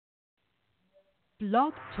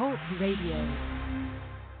Blog Talk Radio.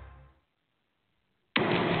 Well,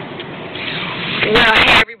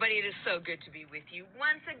 hey everybody, it is so good to be with you.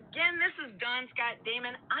 Once again, this is Scott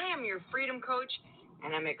Damon. I am your freedom coach,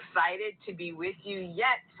 and I'm excited to be with you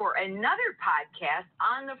yet for another podcast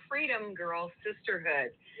on the Freedom Girl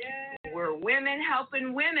Sisterhood. Yay. Where women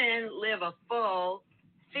helping women live a full,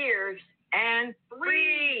 fierce, and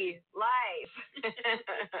free life.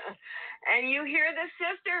 And you hear the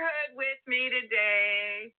sisterhood with me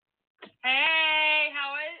today. Hey,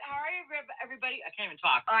 how are you, everybody? I can't even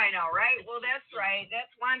talk. I know, right? Well, that's right.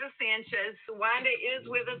 That's Wanda Sanchez. Wanda is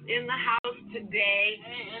with us in the house today.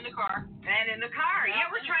 Hey, in the car. And in the car. Yeah,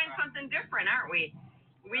 we're trying something different, aren't we?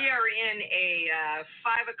 We are in a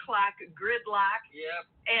 5 o'clock gridlock. Yep.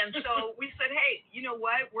 And so we said, hey, you know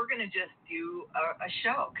what? We're going to just do a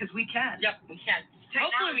show because we can. Yep, we can.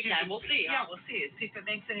 Hopefully we can. We'll see. Yeah, we'll see. See if it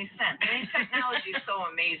makes any sense. I mean, technology is so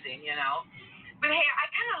amazing, you know. But hey, I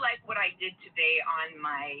kind of like what I did today on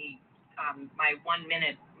my my 1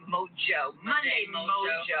 minute mojo, Monday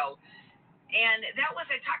mojo. And that was,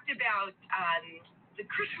 I talked about the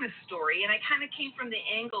Christmas story, and I kind of came from the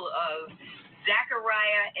angle of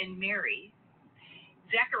Zachariah and Mary.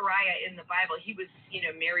 Zachariah in the Bible, he was,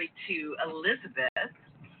 married to Elizabeth.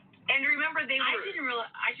 And remember, they were... I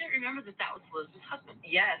didn't remember that was Elizabeth's husband.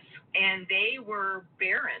 Yes, and they were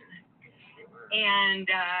barren. And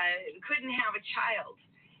couldn't have a child.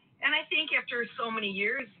 And I think after so many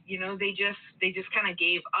years, they just kind of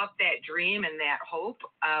gave up that dream and that hope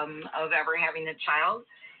of ever having a child.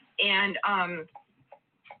 And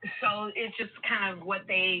so it's just kind of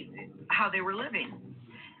how they were living.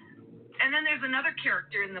 And then there's another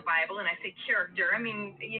character in the Bible, and I say character, I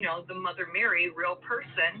mean, the Mother Mary, real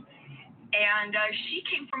person. And she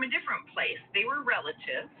came from a different place. They were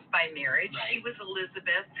relatives by marriage. Right. She was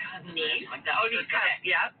Elizabeth's niece. Like that. Oh,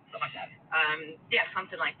 yeah. Something like that.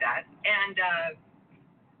 Something like that. And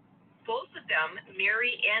both of them,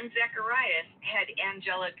 Mary and Zacharias, had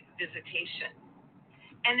angelic visitation.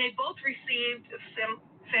 And they both received the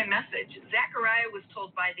same message. Zachariah was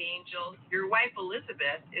told by the angel, your wife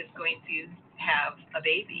Elizabeth is going to have a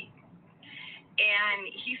baby. And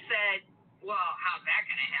he said, well, how's that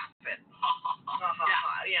going to happen?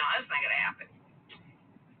 That's not going to happen.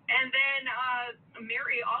 And then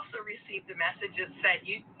Mary also received the message that said,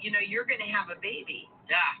 you're going to have a baby.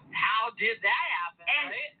 Yeah. How did that happen?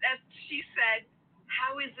 And right? She said,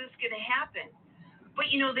 how is this going to happen? But,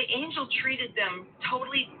 the angel treated them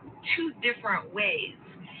totally two different ways.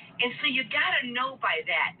 And so you got to know by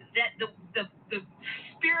that the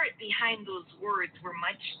spirit behind those words were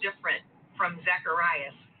much different from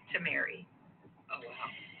Zacharias to Mary. Oh,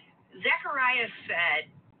 wow. Zacharias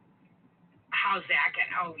said, how's that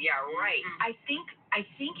going? Oh, yeah, right. Mm-hmm. I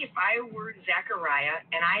think if I were Zachariah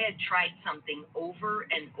and I had tried something over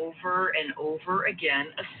and over and over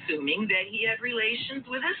again, assuming that he had relations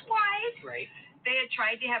with his wife, right? They had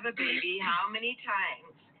tried to have a baby how many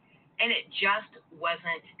times, and it just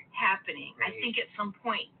wasn't happening. Right. I think at some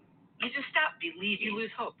point, you just stop believing. You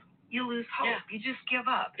lose hope. You lose hope. Yeah. You just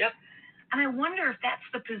give up. Yep. And I wonder if that's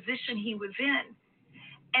the position he was in.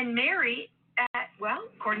 And Mary,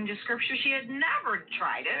 according to Scripture, she had never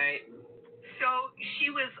tried it. Right. So she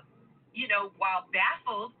was, while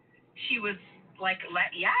baffled, she was like,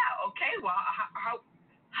 okay, well, how's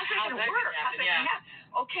that going to work?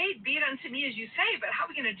 Okay, be it unto me as you say, but how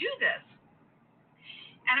are we going to do this?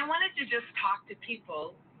 And I wanted to just talk to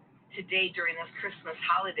people today during this Christmas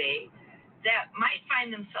holiday that might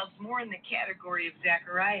find themselves more in the category of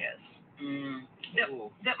Zacharias.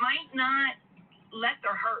 That might not let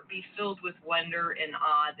their heart be filled with wonder and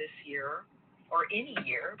awe this year or any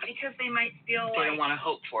year because they might feel they don't want to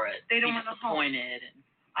hope for it. They don't want to hope. Disappointed.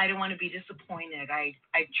 I don't want to be disappointed. I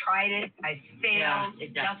tried it. I failed. Yeah,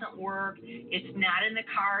 it doesn't work. It's not in the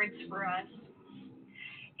cards for us.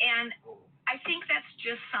 And I think that's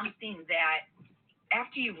just something that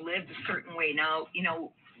after you've lived a certain way now,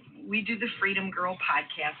 we do the Freedom Girl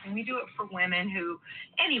podcast, and we do it for women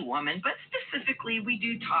any woman, but specifically we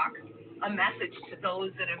do talk a message to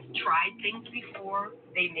those that have tried things before.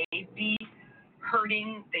 They may be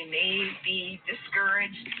hurting. They may be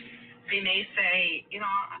discouraged. They may say,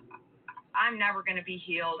 I'm never going to be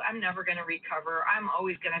healed. I'm never going to recover. I'm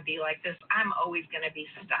always going to be like this. I'm always going to be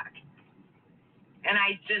stuck. And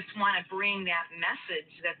I just want to bring that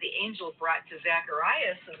message that the angel brought to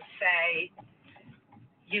Zacharias and say,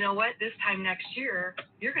 you know what, this time next year,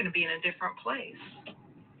 you're going to be in a different place.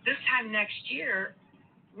 This time next year,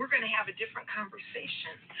 we're going to have a different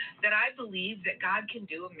conversation, that I believe that God can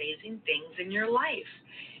do amazing things in your life.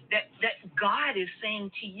 that God is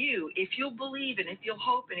saying to you, if you'll believe and if you'll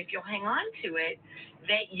hope and if you'll hang on to it,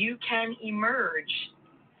 that you can emerge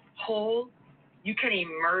whole, you can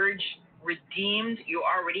emerge redeemed. You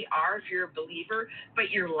already are if you're a believer,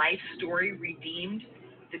 but your life story redeemed,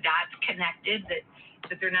 the dots connected,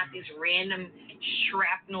 that they're not these random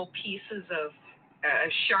shrapnel pieces of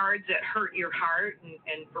shards that hurt your heart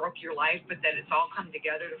and broke your life, but that it's all come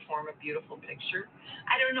together to form a beautiful picture.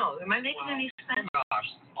 I don't know. Am I making any sense? Oh my gosh,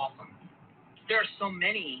 awesome. There are so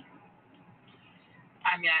many.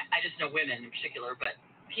 I mean, I just know women in particular, but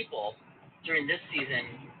people during this season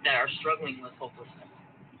that are struggling with hopelessness.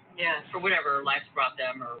 Yes. For whatever life's brought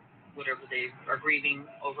them or whatever they are grieving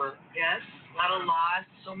over. Yes. A lot of loss.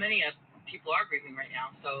 So many people are grieving right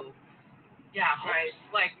now. So, yeah. Right.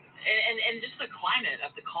 Like, and just the climate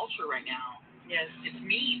of the culture right now. Yes. It's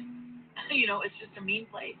mean. You know, it's just a mean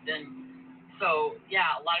place. And so,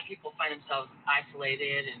 yeah, a lot of people find themselves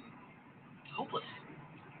isolated and hopeless.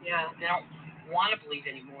 Yeah. They don't want to believe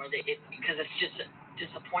anymore because it's just a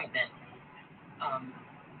disappointment.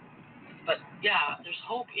 But yeah, there's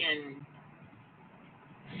hope in.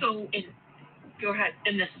 So, go ahead.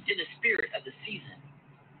 In the spirit of the season.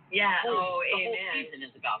 Yeah. The whole amen. season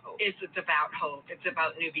is about hope. It's about hope. It's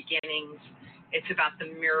about new beginnings. It's about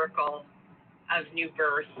the miracle of new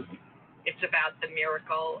birth. It's about the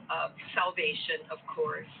miracle of salvation, of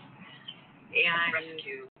course. And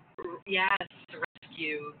rescue. Yes,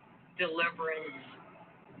 rescue, deliverance.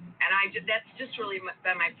 And that's just really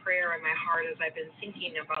been my prayer in my heart as I've been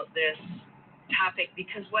thinking about this topic,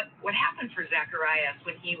 because what happened for Zacharias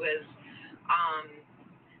when he was, I'm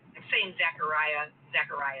saying Zacharias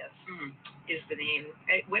is the name.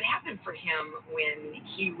 What happened for him when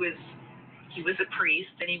he was a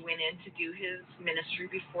priest and he went in to do his ministry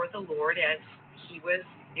before the Lord as it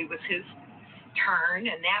was his turn,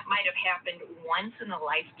 and that might have happened once in a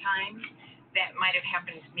lifetime. That might have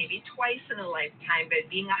happened maybe twice in a lifetime, but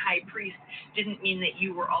being a high priest didn't mean that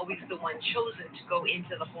you were always the one chosen to go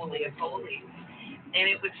into the Holy of Holies.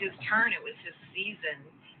 And it was his turn, it was his season,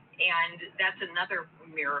 and that's another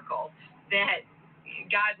miracle, that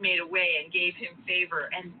God made a way and gave him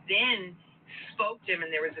favor and then spoke to him,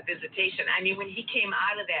 and there was a visitation. I mean, when he came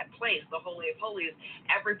out of that place, the Holy of Holies,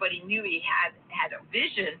 everybody knew he had a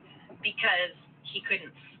vision because he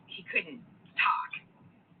couldn't talk.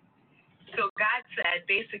 So God said,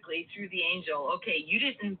 basically, through the angel, okay, you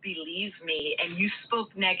didn't believe me, and you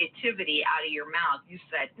spoke negativity out of your mouth. You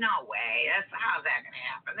said, no way, how's that going to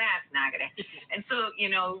happen? That's not going to happen. And so,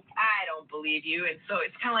 I don't believe you. And so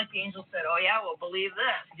it's kind of like the angel said, oh, yeah, well, believe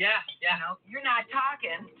this. Yeah. You're not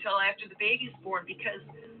talking until after the baby's born, because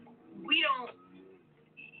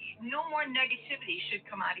no more negativity should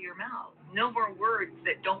come out of your mouth. No more words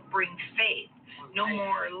that don't bring faith. No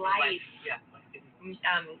more life.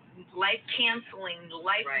 Life-canceling,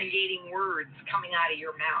 life-negating words coming out of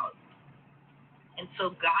your mouth. And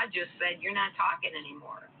so God just said, you're not talking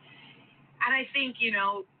anymore. And I think,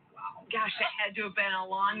 gosh, that had to have been a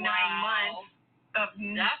long 9 months.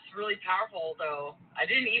 That's really powerful, though. I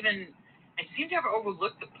seem to have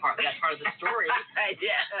overlooked that part of the story.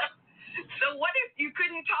 Yeah. So what if you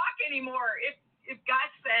couldn't talk anymore? If God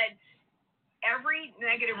said, every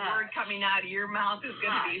negative word coming out of your mouth is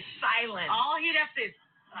going to be silent. All he'd have to say is,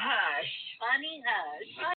 hush. Honey,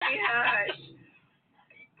 hush. Honey, hush.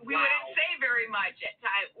 We wouldn't say very much at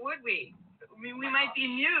times, would we? I mean, we might be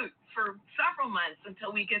mute for several months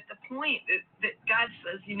until we get the point that God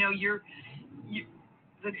says, the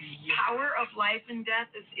power of life and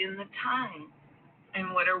death is in the tongue.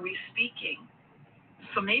 And what are we speaking?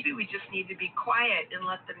 So maybe we just need to be quiet and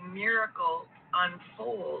let the miracle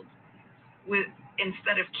unfold.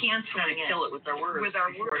 Instead of canceling it. Kill it with our words. With our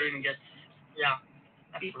words. It even gets,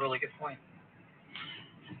 that's a really good point.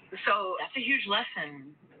 So that's a huge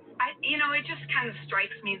lesson. It just kind of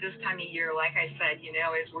strikes me this time of year, like I said,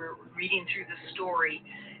 as we're reading through the story,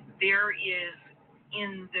 there is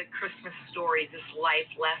in the Christmas story this life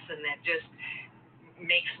lesson that just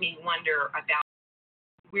makes me wonder about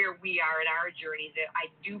where we are in our journey, that I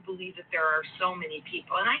do believe that there are so many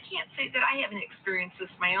people, and I can't say that I haven't experienced this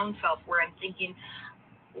my own self, where I'm thinking,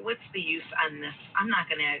 what's the use on this? I'm not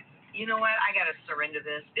going to, I got to surrender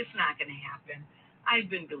this. It's not going to happen. I've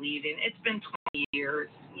been believing. It's been 20 years.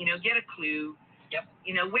 Get a clue. Yep.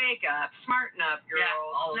 Wake up, smarten up, girl.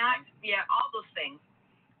 Yeah, all those things.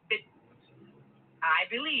 But I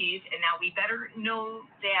believe, and now we better know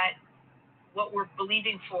that what we're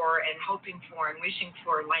believing for and hoping for and wishing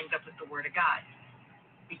for lines up with the Word of God.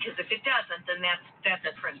 Because if it doesn't, then that's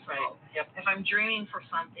a principle. Right. Yep. If I'm dreaming for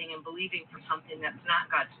something and believing for something that's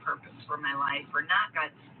not God's purpose for my life or not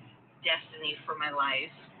God's destiny for my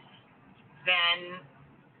life, then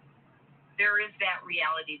there is that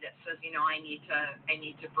reality that says, I need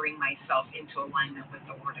to bring myself into alignment with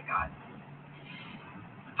the Word of God.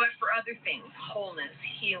 But for other things, wholeness,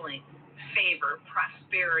 healing, favor,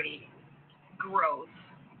 prosperity, growth,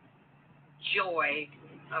 joy,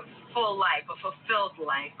 a full life, a fulfilled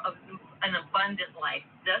life, an abundant life,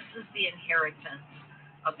 this is the inheritance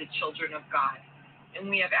of the children of God. And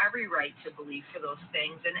we have every right to believe for those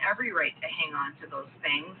things and every right to hang on to those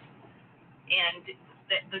things. And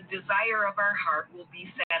the desire of our heart will be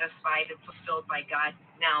satisfied and fulfilled by God.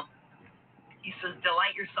 Now, he says,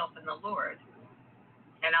 delight yourself in the Lord,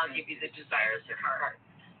 and I'll give you the desires of your heart.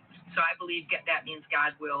 So I believe that means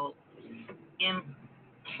God will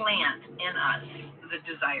implant in us the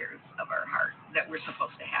desires of our heart that we're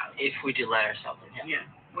supposed to have. If we delight ourselves in Him. Yeah.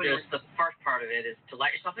 Just the first part of it is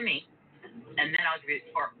delight yourself in me, and then I'll give you,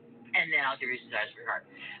 desires of your heart.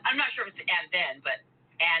 I'm not sure if it's and then, but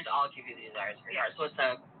and I'll give you the desires of your heart. So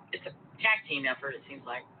it's a tag team effort. It seems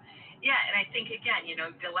like. Yeah, and I think again,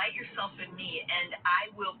 delight yourself in me, and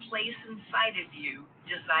I will place inside of you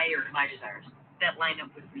my desires that line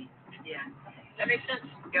up with me. Yeah, that makes sense.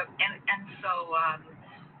 Yep. And so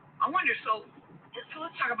I wonder. So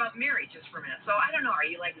let's talk about Mary just for a minute. So I don't know. Are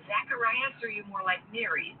you like Zacharias, or are you more like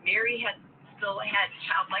Mary? Mary still had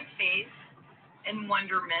childlike faith and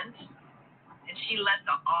wonderment, and she let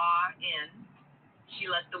the awe in. She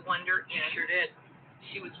let the wonder in. She sure did.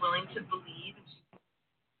 She was willing to believe.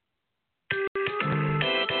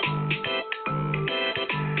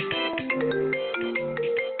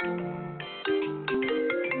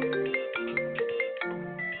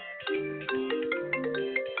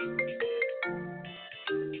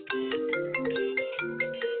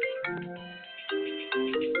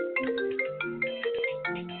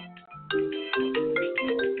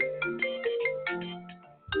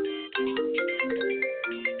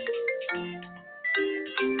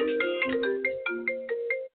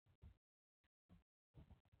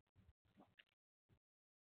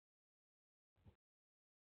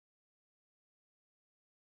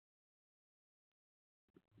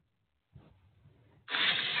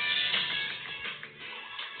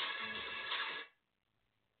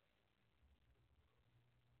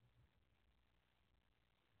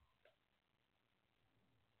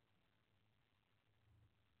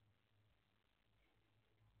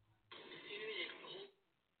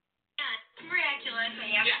 Miraculous. I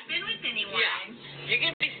haven't been with anyone. Yeah. You're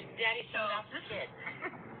gonna be daddy. So this is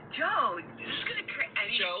Joe. This is gonna create.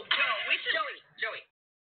 Joey.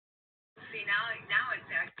 See now it's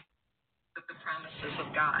actually the promises of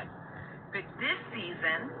God. But this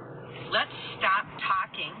season, let's stop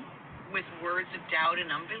talking with words of doubt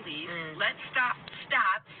and unbelief. Let's stop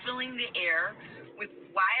filling the air with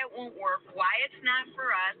why it won't work, why it's not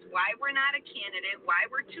for us, why we're not a candidate, why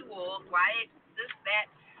we're too old, why this, that,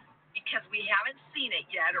 because we haven't seen it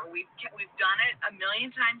yet, or we've done it a million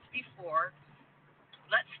times before.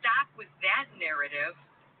 Let's stop with that narrative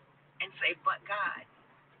and say, but God,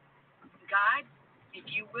 if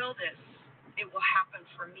you will this, it will happen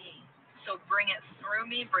for me. So bring it through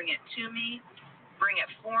me, bring it to me, bring it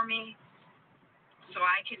for me, so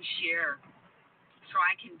I can share,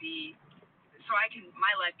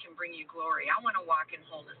 my life can bring you glory. I want to walk in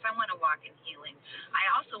wholeness. I want to walk in healing. I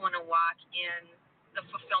also want to walk in the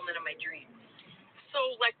fulfillment of my dreams.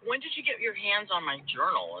 So, like, when did you get your hands on my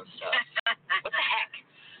journal and stuff? What the heck?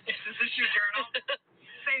 Is this your journal?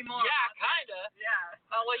 Say more. Yeah, kind of. Yeah.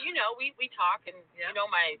 Well, we talk, and you know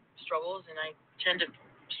my struggles, and I tend to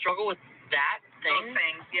struggle with that thing. Those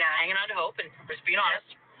things, yeah. Hanging on to hope and just being honest.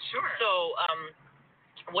 Sure. So,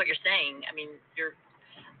 what you're saying, I mean,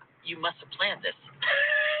 you must have planned this.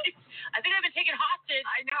 I think I've been taken hostage.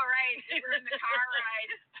 I know, right? We're in the car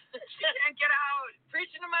ride. She can't get out.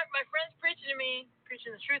 Preaching to my friends, preaching to me.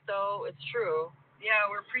 Preaching the truth, though. It's true. Yeah,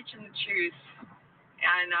 we're preaching the truth.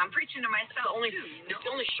 And I'm preaching to myself, too. It's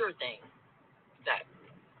the only sure thing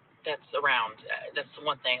that's around. That's the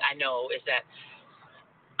one thing I know is that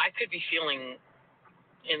I could be feeling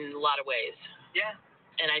in a lot of ways. Yeah.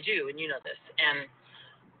 And I do, and you know this. And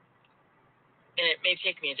it may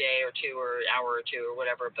take me a day or two or an hour or two or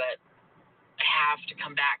whatever, but I have to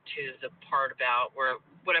come back to the part about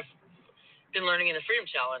what I've been learning in the Freedom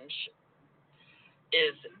Challenge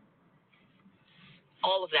is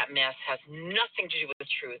all of that mess has nothing to do with the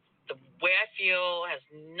truth. The way I feel has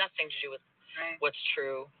nothing to do with what's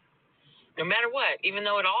true. No matter what, even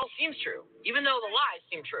though it all seems true, even though the lies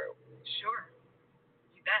seem true. Sure.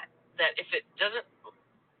 You bet. That if it doesn't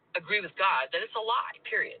agree with God, that it's a lie,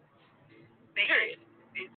 period. Period.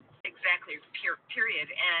 Exactly, period.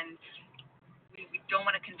 And we don't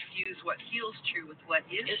want to confuse what feels true with what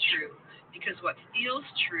is true. because what feels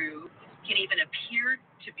true can even appear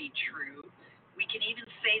to be true. We can even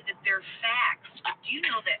say that they're facts. But do you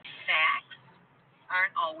know that facts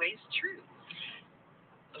aren't always true?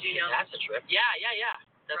 Do you know? That's a trip. Yeah.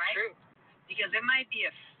 That's right? true. Because it might be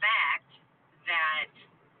a fact that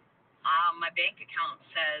my bank account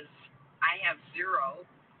says I have zero,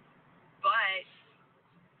 but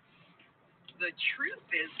the truth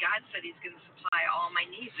is God said he's going to supply all my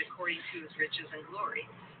needs according to his riches and glory.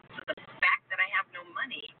 So the fact that I have no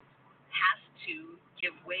money has to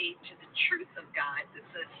give way to the truth of God that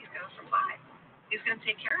says he's going to supply. He's going to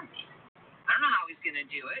take care of me. I don't know how he's going to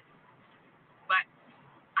do it, but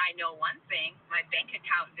I know one thing, my bank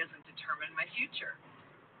account doesn't determine my future.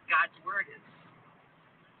 God's word is.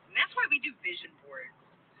 And that's why we do vision boards.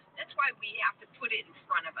 That's why we have to put it in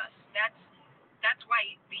front of us. That's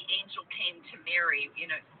why the angel came to Mary,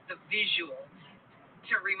 the visual,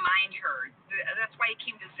 to remind her. That's why he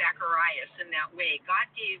came to Zacharias in that way. God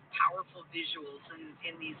gave powerful visuals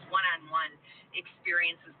in these one-on-one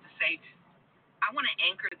experiences to say, I want to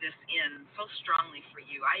anchor this in so strongly for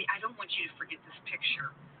you. I don't want you to forget this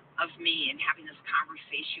picture of me and having this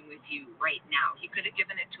conversation with you right now. He could have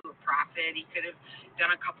given it to a prophet. He could have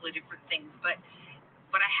done a couple of different things. But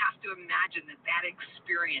I have to imagine that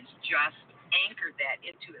experience just anchored that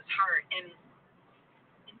into his heart and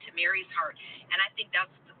into Mary's heart. And I think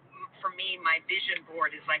that's, for me, my vision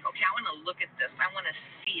board is like, okay, I want to look at this. I want to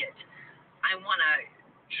see it. I want to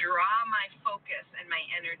draw my focus and my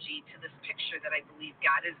energy to this picture that I believe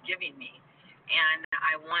God is giving me. And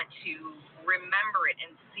I want to remember it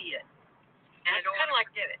and see it. And I don't want to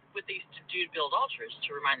forget it. With these to build altars to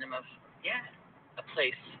remind them of a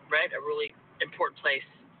place, right? A really important place.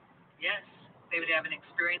 Yes. They would have an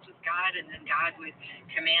experience with God, and then God would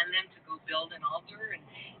command them to go build an altar. And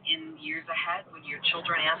in years ahead, when your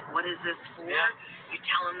children ask, what is this for? You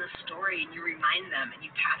tell them the story, and you remind them, and you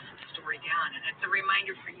pass the story down. And it's a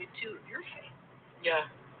reminder for you, too, of your faith. Yeah.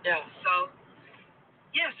 So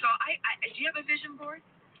I do you have a vision board?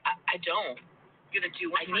 I don't. You're going to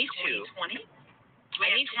do one for 2020?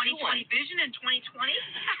 I need 2020 vision in 2020?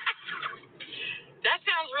 That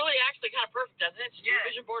sounds really actually kind of perfect, doesn't it? To do a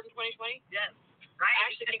vision board in 2020? Yes. Right. I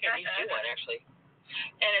actually think I need to do one, actually.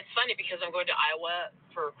 And it's funny because I'm going to Iowa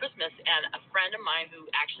for Christmas, and a friend of mine who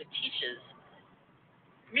actually teaches,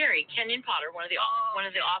 Mary Kenyon Potter, one of the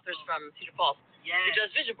authors from Cedar Falls, who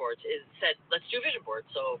does vision boards, said, let's do a vision board.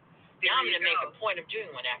 So now I'm going to make a point of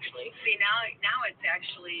doing one, actually. See, now it's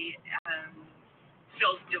actually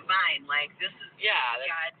feels divine. Like this is that's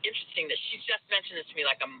God. Interesting that she just mentioned this to me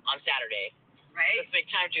like on Saturday. Right. Let's make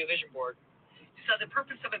time to do a vision board. So the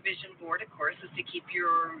purpose of a vision board, of course, is to keep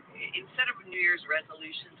your, instead of New Year's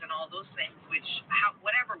resolutions and all those things,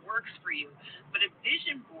 whatever works for you. But a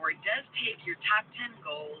vision board does take your top 10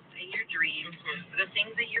 goals and your dreams, the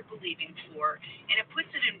things that you're believing for, and it puts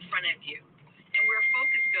it in front of you. And where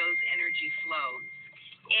focus goes, energy flows.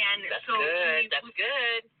 And that's so good. That's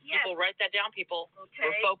good. Yes. People write that down, people. Okay.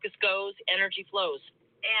 Where focus goes, energy flows.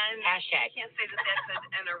 And hashtag. I can't say that that's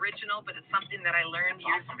an original, but it's something that I learned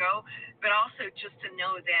years ago. But also just to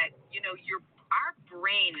know that, our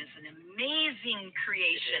brain is an amazing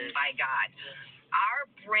creation by God. Our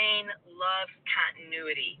brain loves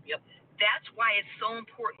continuity. Yep. That's why it's so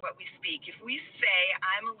important what we speak. If we say,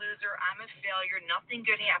 I'm a loser, I'm a failure, nothing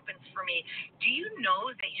good happens for me, do you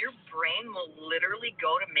know that your brain will literally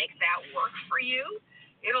go to make that work for you?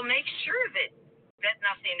 It'll make sure that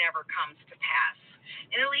nothing ever comes to pass.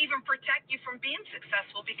 And it'll even protect you from being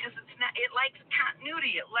successful because it likes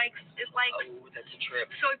continuity. It likes. Oh, that's a trip.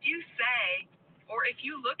 So if you say, or if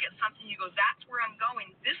you look at something, you go, that's where I'm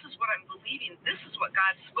going. This is what I'm believing. This is what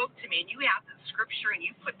God spoke to me. And you have the scripture, and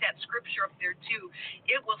you put that scripture up there too.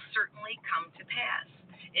 It will certainly come to pass.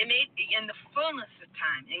 It may in the fullness of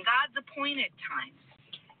time, in God's appointed time.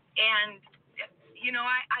 And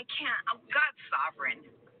I can't. God's sovereign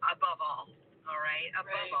above all. All right,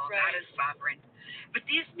 above all, God is sovereign. But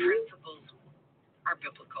these principles are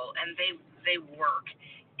biblical, and they work.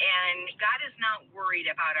 And God is not worried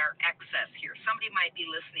about our excess here. Somebody might be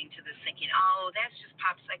listening to this thinking, oh, that's just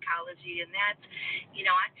pop psychology, and that's,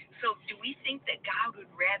 so do we think that God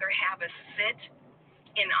would rather have us sit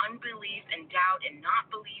in unbelief and doubt and not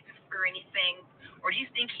believe for anything? Or do you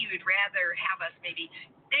think he would rather have us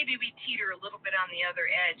maybe we teeter a little bit on the other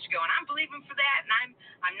edge going, I'm believing for that, and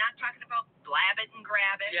I'm not talking about blab it and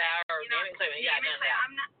grab it. Yeah, or name it, claim it. Yeah,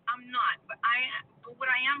 I'm not. But what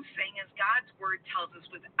I am saying is God's word tells us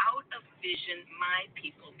without a vision, my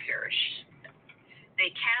people perish.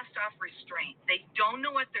 They cast off restraint. They don't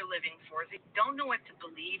know what they're living for. They don't know what to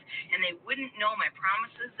believe, and they wouldn't know my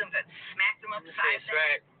promises if it smacked them upside the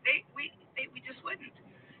head. We just wouldn't.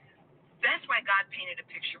 That's why God painted a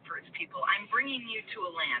picture for his people. I'm bringing you to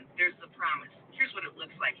a land. There's the promise. Here's what it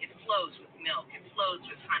looks like. It flows with milk. It flows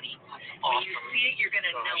with honey. When you see it, you're going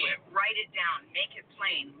to know it. Write it down. Make it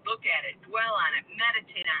plain. Look at it. Dwell on it.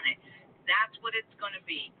 Meditate on it. That's what it's going to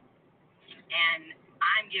be. And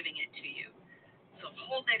I'm giving it to you. So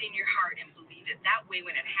hold that in your heart and believe it. That way,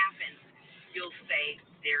 when it happens, you'll say,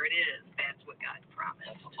 there it is. That's what God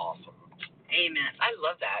promised. That's awesome. Amen. I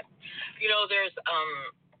love that. You know, there's,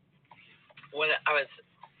 when I was,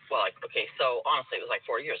 so honestly, it was like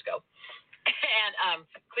 4 years ago. And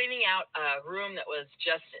cleaning out a room that was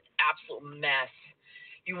just an absolute mess.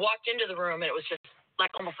 You walked into the room, and it was just like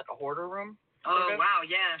almost like a hoarder room. Oh, wow,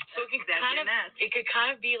 yeah. So it could kind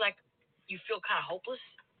of be like you feel kind of hopeless.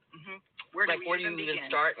 Mm-hmm. Where do you even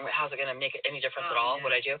start, and how's it going to make any difference at all,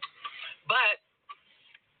 what I do? But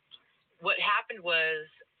what happened was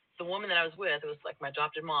the woman that I was with, it was like my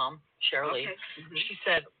adopted mom, Cheryl Lee, she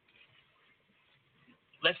said,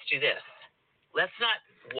 let's do this. Let's not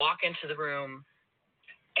walk into the room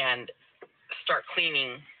and start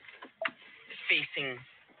cleaning facing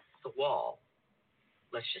the wall.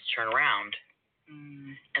 Let's just turn around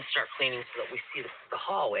and start cleaning so that we see the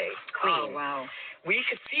hallway clean. Oh, wow. We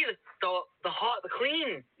could see the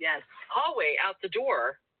clean hallway out the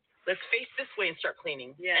door. Let's face this way and start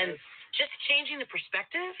cleaning. Yes. And just changing the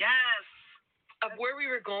perspective of where we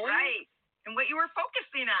were going. Right. And what you were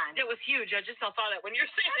focusing on. It was huge. I just thought that when you're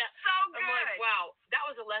saying That's so good. I'm like, wow, that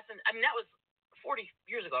was a lesson. I mean, that was 40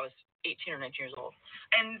 years ago. I was 18 or 19 years old.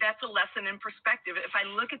 And that's a lesson in perspective. If I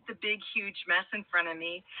look at the big, huge mess in front of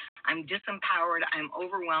me, I'm disempowered, I'm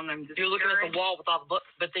overwhelmed, I'm discouraged. You're looking at the wall with all the books,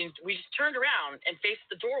 but then we just turned around and faced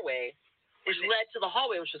the doorway, which led to the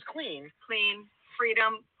hallway, which was clean. Clean,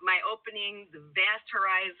 freedom, my opening, the vast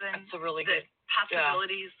horizon. That's a really the good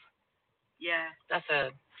possibilities. Yeah.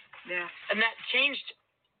 Yeah. And that changed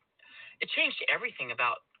everything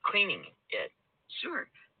about cleaning it. Sure.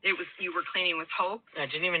 You were cleaning with hope. I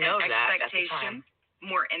didn't even know that at the time.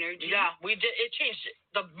 More energy. Yeah, we did. It changed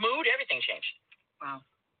the mood. Everything changed. Wow.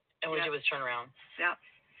 And what we did was turn around. Yeah.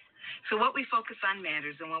 So what we focus on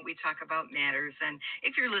matters, and what we talk about matters. And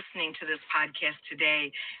if you're listening to this podcast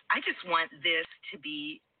today, I just want this to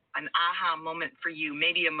be an aha moment for you,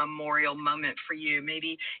 maybe a memorial moment for you.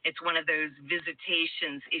 Maybe it's one of those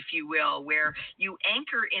visitations, if you will, where you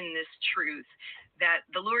anchor in this truth that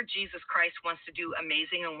the Lord Jesus Christ wants to do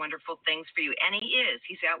amazing and wonderful things for you. And he is.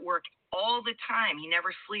 He's at work all the time. He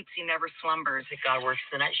never sleeps. He never slumbers. God works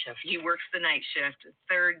the night shift. He works the night shift,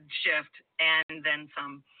 third shift, and then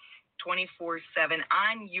some, 24/7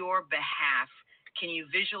 on your behalf. Can you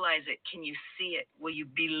visualize it? Can you see it? Will you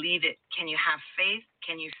believe it? Can you have faith?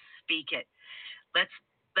 Can you speak it? Let's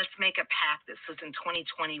make a pact that says in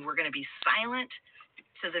 2020 we're going to be silent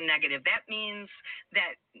to the negative. That means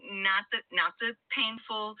that not the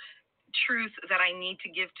painful truth that I need to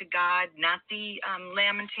give to God, not the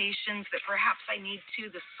lamentations that perhaps I need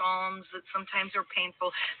to, the psalms that sometimes are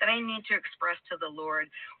painful, that I need to express to the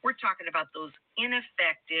Lord. We're talking about those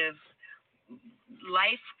ineffective,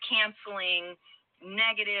 life-canceling,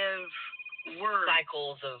 negative words.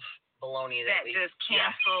 Cycles of baloney that we just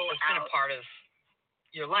cancel it's been a part of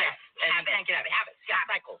your life. Yes, and you can't get out of habits.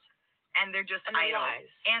 Cycles. And they're just idols.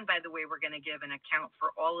 And by the way, we're going to give an account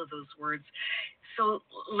for all of those words. So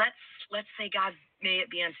let's say, God, may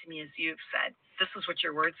it be unto me as you have said. This is what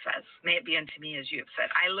your word says. May it be unto me as you have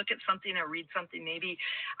said. I look at something or read something, maybe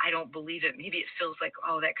I don't believe it. Maybe it feels like,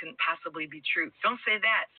 oh, that couldn't possibly be true. Don't say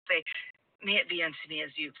that. Say, may it be unto me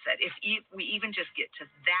as you've said. If we even just get to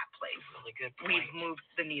that place, really good point. We've moved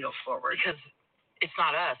the needle forward. Because it's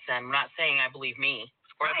not us, and we're not saying I believe me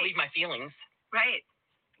or I believe my feelings. Right.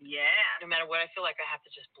 Yeah. No matter what I feel like, I have to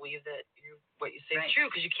just believe that what you say is true,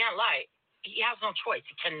 because you can't lie. He has no choice.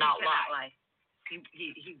 He cannot lie.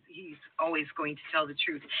 He's always going to tell the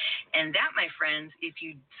truth. And that, my friends, if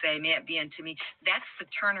you say, may it be unto me, that's the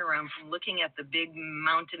turnaround from looking at the big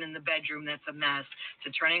mountain in the bedroom that's a mess to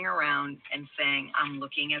turning around and saying, I'm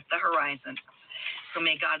looking at the horizon. So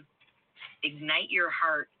may God ignite your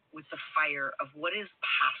heart with the fire of what is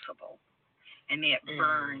possible. And may it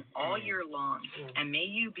burn all year long. And may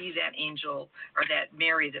you be that angel, or that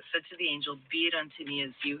Mary that said to the angel, be it unto me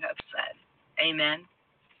as you have said. Amen.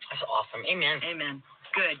 That's awesome. Amen. Amen.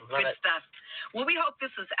 Good. Love Good it. stuff. Well, we hope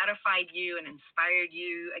this has edified you and inspired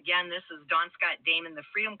you. Again, this is Dawn Scott Damon, the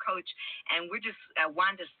Freedom Coach, and we're just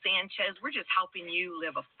Wanda Sanchez. We're just helping you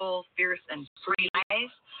live a full, fierce, and free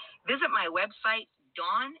life. Visit my website,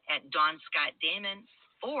 Dawn at Dawn Scott Damon,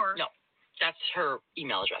 or no. That's her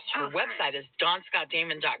email address. Her website is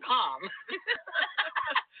dawnscottdamon.com.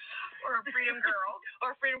 Or or Freedom Girl.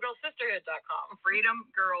 Or freedomgirlsisterhood.com.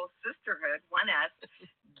 Freedomgirlsisterhood, 1s.com.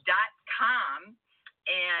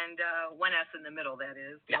 And 1S in the middle, that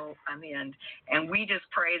is, no on the end. And we just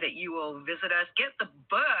pray that you will visit us. Get the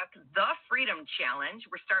book, The Freedom Challenge.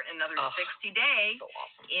 We're starting another 60-day. So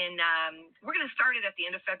awesome. We're going to start it at the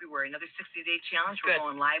end of February, another 60-day challenge. We're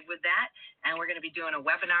going live with that. And we're going to be doing a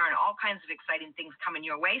webinar and all kinds of exciting things coming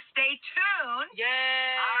your way. Stay tuned.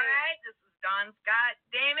 Yay. All right. This is Dawn, Scott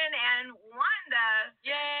Damon, and Wanda.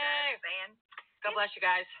 Yay. Saying, God bless you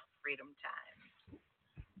guys. Freedom time.